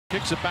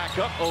Kicks it back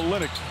up.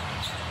 Olynyk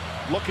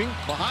looking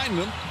behind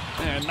them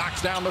and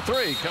knocks down the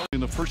three.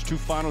 In the first two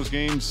finals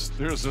games,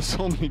 there's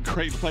so many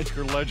great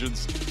Laker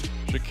legends.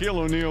 Shaquille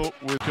O'Neal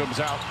comes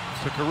out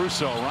to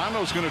Caruso.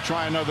 Rondo's going to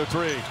try another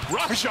three.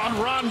 Rush on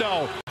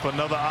Rondo.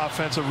 Another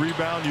offensive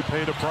rebound, you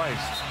pay the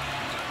price.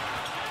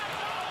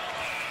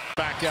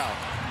 Back out.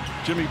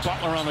 Jimmy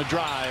Butler on the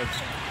drive.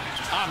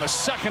 On the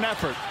second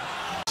effort.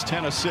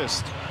 10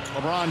 assists.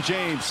 LeBron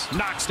James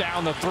knocks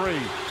down the three.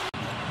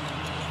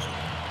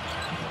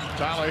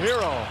 Tyler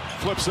Hero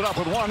flips it up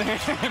with one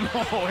hand.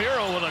 Oh,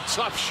 Hero with a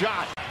tough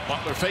shot.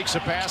 Butler fakes a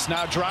pass,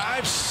 now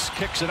drives,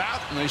 kicks it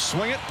out, and they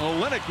swing it.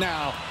 Olynyk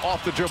now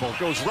off the dribble.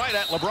 Goes right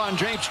at LeBron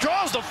James,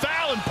 draws the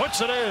foul and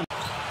puts it in.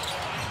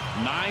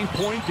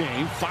 9-point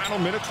game, final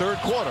minute, third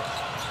quarter.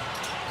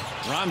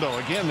 Rondo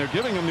again, they're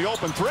giving him the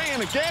open three,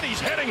 and again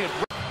he's hitting it.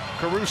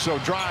 Caruso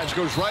drives,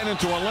 goes right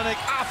into Olynyk.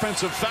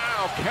 Offensive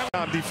foul.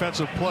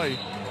 Defensive play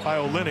by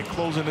Olynyk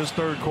closing this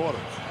third quarter.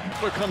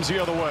 Butler comes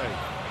the other way.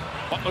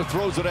 Butler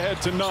throws it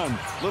ahead to none.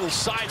 Little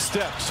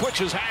sidestep,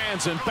 switches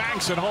hands and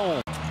banks it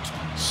home.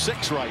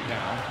 6 right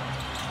now.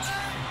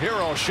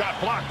 Hero shot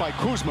blocked by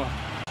Kuzma.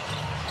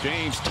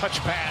 James touch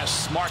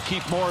pass.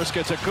 Markieff Morris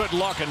gets a good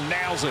look and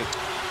nails it.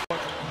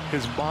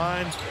 His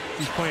mind,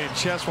 he's playing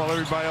chess while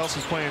everybody else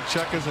is playing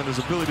checkers, and his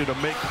ability to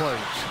make plays.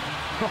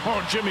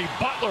 Oh, Jimmy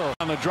Butler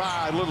on the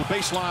drive. Little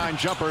baseline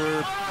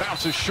jumper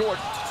bounces short,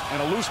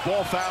 and a loose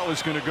ball foul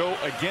is going to go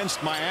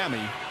against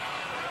Miami.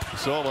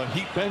 So the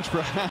Heat bench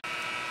perhaps.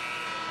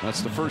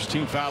 That's the first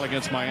team foul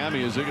against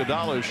Miami as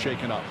Iguodala is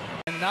shaken up.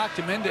 And knocked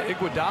him into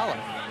Iguodala.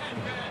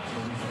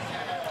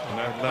 And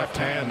that left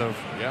hand of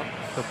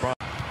LeBron.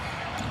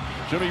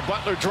 Jimmy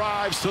Butler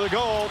drives to the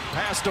goal.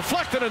 Pass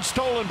deflected and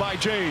stolen by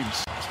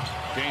James.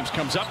 James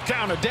comes up,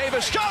 down to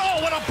Davis. Oh,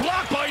 what a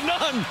block by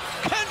Nunn!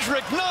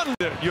 Kendrick Nunn!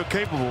 You're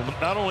capable,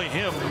 not only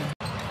him.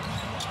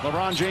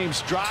 LeBron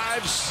James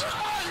drives.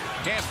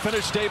 Can't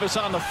finish. Davis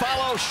on the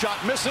follow.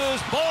 Shot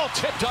misses. Ball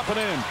tipped up and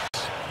in.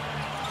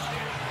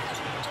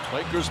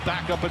 Lakers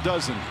back up a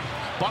dozen.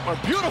 Butler,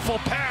 beautiful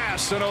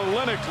pass, and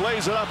Olynyk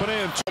lays it up and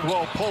in.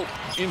 Well, Pope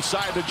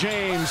inside to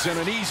James, and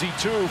an easy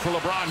two for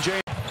LeBron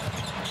James.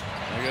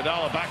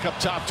 Iguodala back up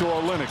top to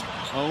Olynyk.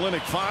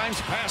 Olynyk finds,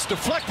 pass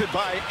deflected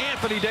by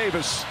Anthony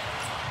Davis.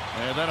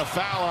 And then a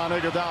foul on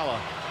Iguodala.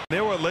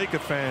 There were Laker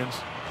fans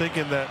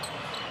thinking that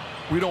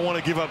we don't want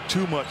to give up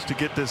too much to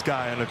get this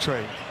guy in a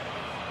trade.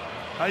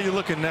 How you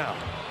looking now?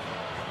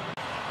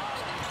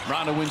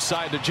 Rondo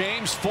inside to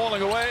James,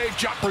 falling away.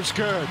 Jumper's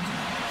good.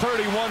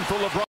 31 for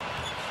LeBron.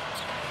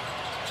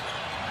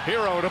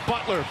 Hero to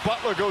Butler.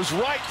 Butler goes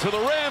right to the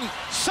rim.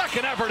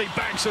 Second effort, he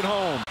banks it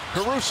home.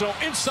 Caruso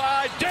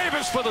inside.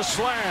 Davis for the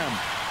slam.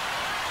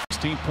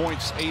 16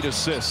 points, 8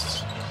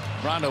 assists.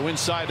 Rondo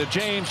inside to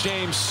James.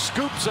 James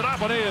scoops it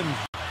up and in.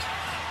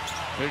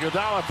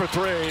 Iguodala for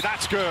three.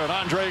 That's good.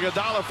 Andre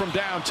Iguodala from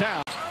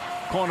downtown.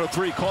 Corner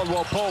three.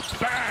 Caldwell Pope.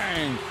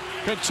 Bang.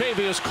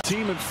 Contavious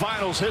team in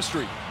finals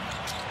history.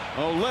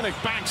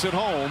 Olynyk banks it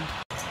home.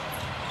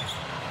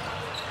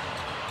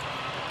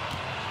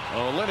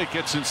 Olynyk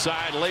gets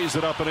inside, lays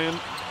it up and in.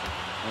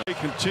 He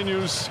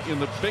continues in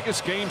the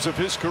biggest games of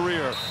his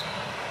career.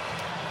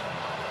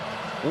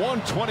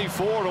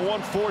 124 to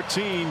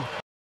 114.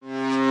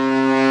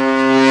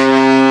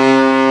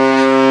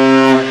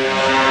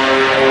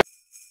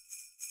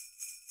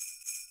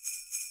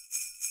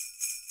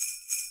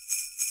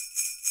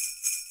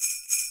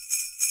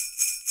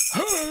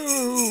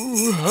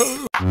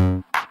 Ho,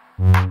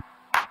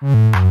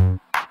 ho.